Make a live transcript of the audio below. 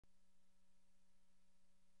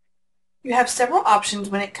You have several options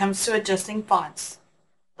when it comes to adjusting fonts.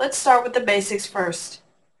 Let's start with the basics first.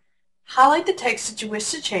 Highlight the text that you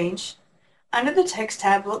wish to change. Under the Text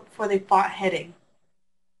tab, look for the font heading.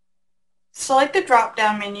 Select the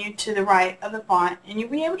drop-down menu to the right of the font and you'll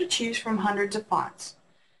be able to choose from hundreds of fonts.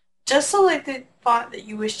 Just select the font that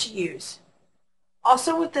you wish to use.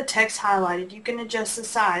 Also, with the text highlighted, you can adjust the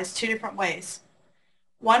size two different ways.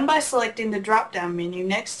 One, by selecting the drop-down menu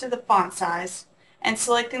next to the font size and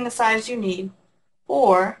selecting the size you need,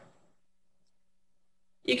 or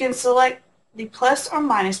you can select the plus or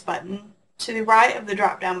minus button to the right of the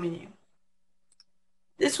drop-down menu.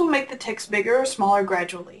 This will make the text bigger or smaller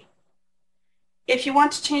gradually. If you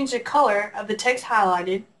want to change the color of the text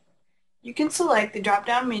highlighted, you can select the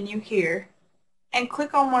drop-down menu here and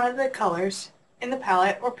click on one of the colors in the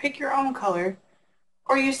palette or pick your own color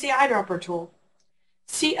or use the eyedropper tool.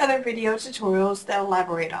 See other video tutorials that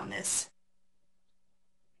elaborate on this.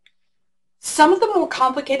 Some of the more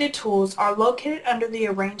complicated tools are located under the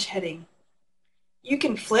Arrange heading. You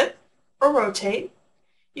can flip or rotate.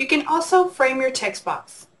 You can also frame your text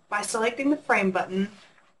box by selecting the Frame button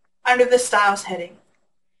under the Styles heading.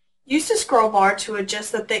 Use the scroll bar to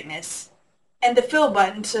adjust the thickness and the Fill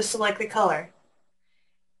button to select the color.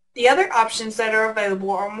 The other options that are available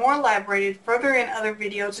are more elaborated further in other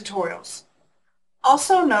video tutorials.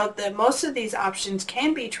 Also note that most of these options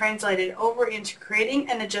can be translated over into creating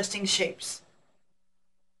and adjusting shapes.